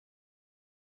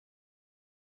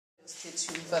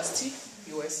State University,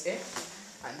 USA,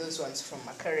 and those ones from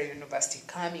Makerere University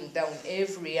coming down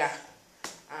every year,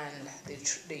 and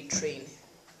they train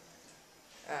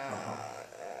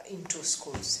in 2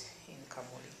 schools in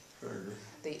Kamuli. Very good.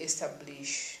 They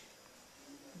establish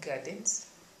gardens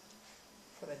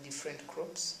for the different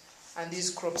crops, and these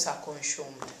crops are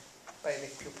consumed by the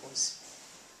pupils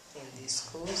in these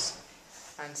schools,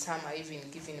 and some are even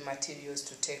given materials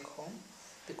to take home,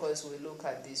 because we look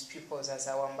at these pupils as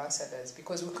our ambassadors,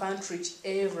 because we can't reach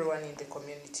everyone in the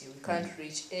community, we can't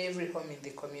reach every home in the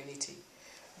community,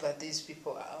 but these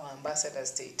people are our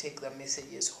ambassadors. They take the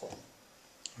messages home.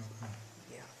 Okay.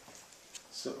 Yeah.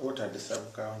 So what are the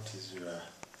sub-counties you are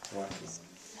working on?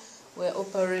 We're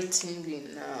operating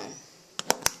in,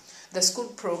 the school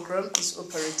program is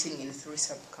operating in 3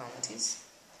 sub-counties,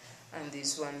 and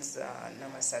these ones are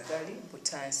Namasagali,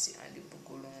 Butansi, and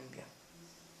Bugulumbia.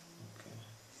 Okay.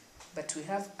 But we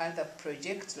have other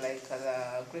projects like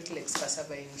the Great Lakes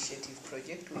Cassava Initiative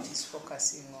project, which is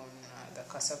focusing on the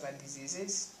cassava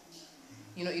diseases.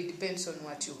 You know, it depends on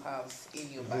what you have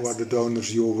in your basket. Who are the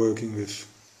donors you're working with?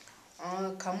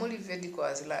 Kamuli Vedco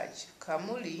as large.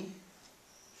 Kamuli,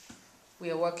 we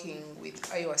are working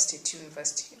with Iowa State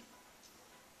University.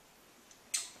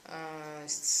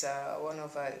 It's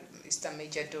it's a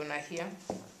major donor here.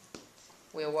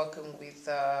 We are working with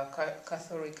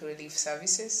Catholic Relief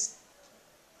Services,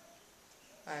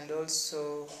 and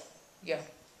also, yeah,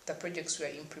 the projects we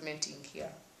are implementing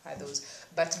here are those.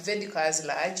 But Vedco as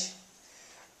large,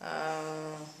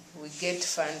 we get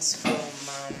funds from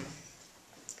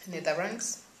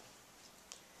Netherlands.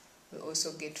 We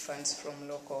also get funds from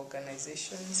local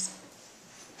organizations,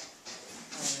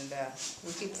 and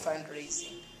we keep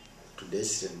fundraising. To the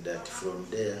extent that from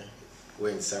there,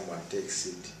 when someone takes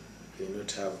it, you will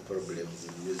not have problems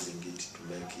in using it to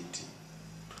make it,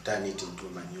 to turn it into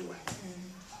manure.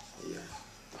 Yeah.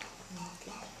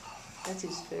 Okay. That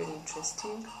is very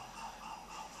interesting.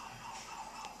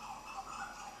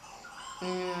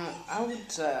 I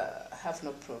would have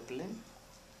no problem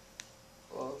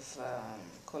of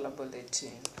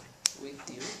collaborating with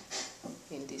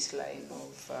you in this line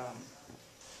of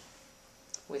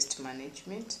waste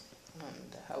management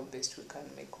and how best we can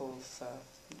make of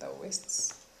the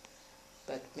wastes.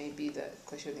 But maybe the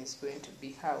question is going to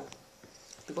be how,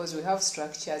 because we have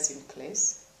structures in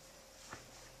place.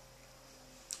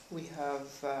 We have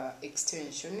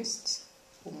extensionists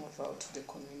who move out to the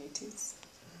communities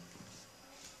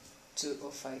to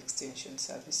offer extension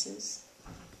services.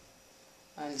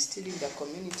 And still in the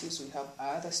communities, we have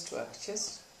other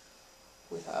structures.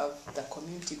 We have the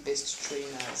community-based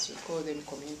trainers. We call them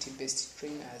community-based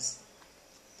trainers.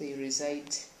 They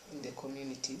reside in the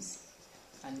communities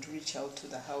and reach out to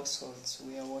the households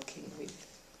we are working with.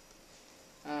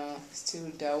 Still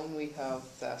down, we have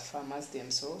the farmers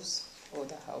themselves, or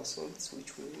the households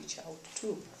which we reach out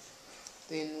to.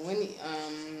 Then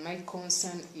when my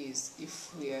concern is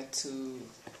if we are to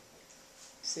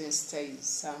sensitize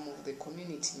some of the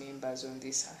community members on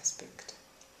this aspect,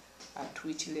 at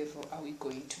which level are we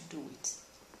going to do it?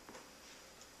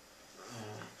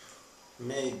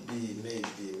 Maybe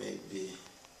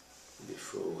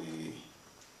before we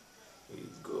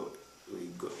go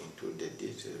into the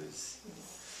details,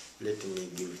 let me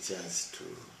give a chance to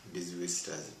these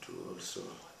visitors to also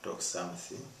talk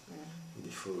something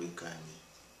before we can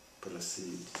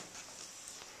proceed.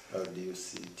 How do you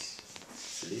see it,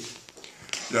 Philip?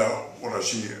 Yeah, what I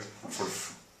see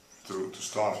to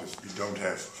start with, we don't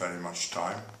have very much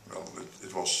time. Well,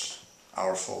 it was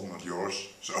our fault, not yours,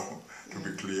 so to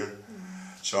be clear.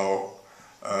 So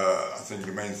I think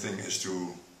the main thing is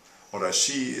what I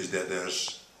see is that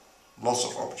there's lots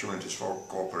of opportunities for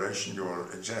cooperation. You're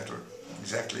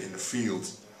exactly in the field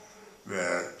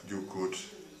where you could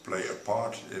play a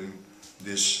part in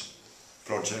this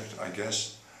project, I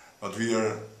guess. But we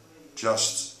are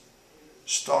just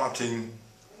starting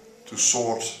to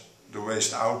sort the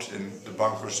waste out in the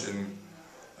bunkers in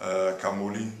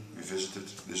Kamuli. We visited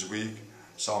this week.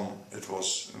 In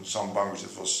some bunkers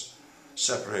it was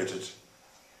separated.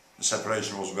 The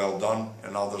separation was well done.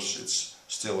 In others it's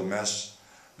still a mess.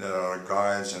 There are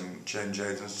guides and change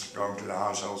agents going to the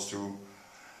households to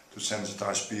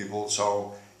sensitize people.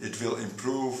 So it will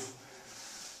improve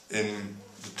in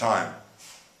the time.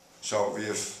 So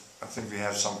I think we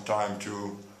have some time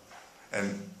to,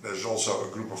 and there's also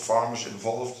a group of farmers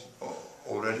involved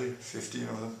already, 15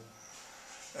 of them.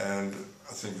 And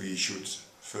I think we should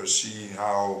first see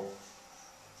how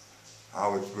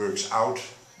it works out,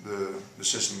 the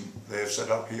system they have set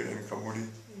up here in Kamuli,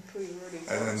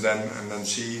 and then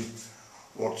see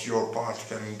what your part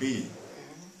can be.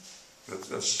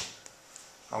 That's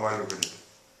how I look at it.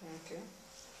 Okay.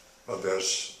 But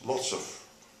there's lots of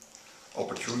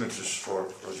opportunities for,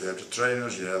 because you have the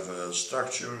trainers, you have a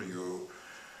structure, you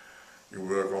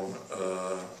work on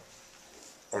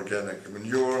organic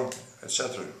manure,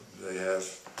 etc. They have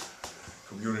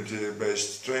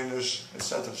community-based trainers,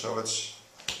 etc. So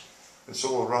it's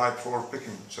all ripe for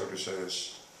picking, so to say,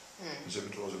 as if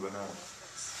it was a banana.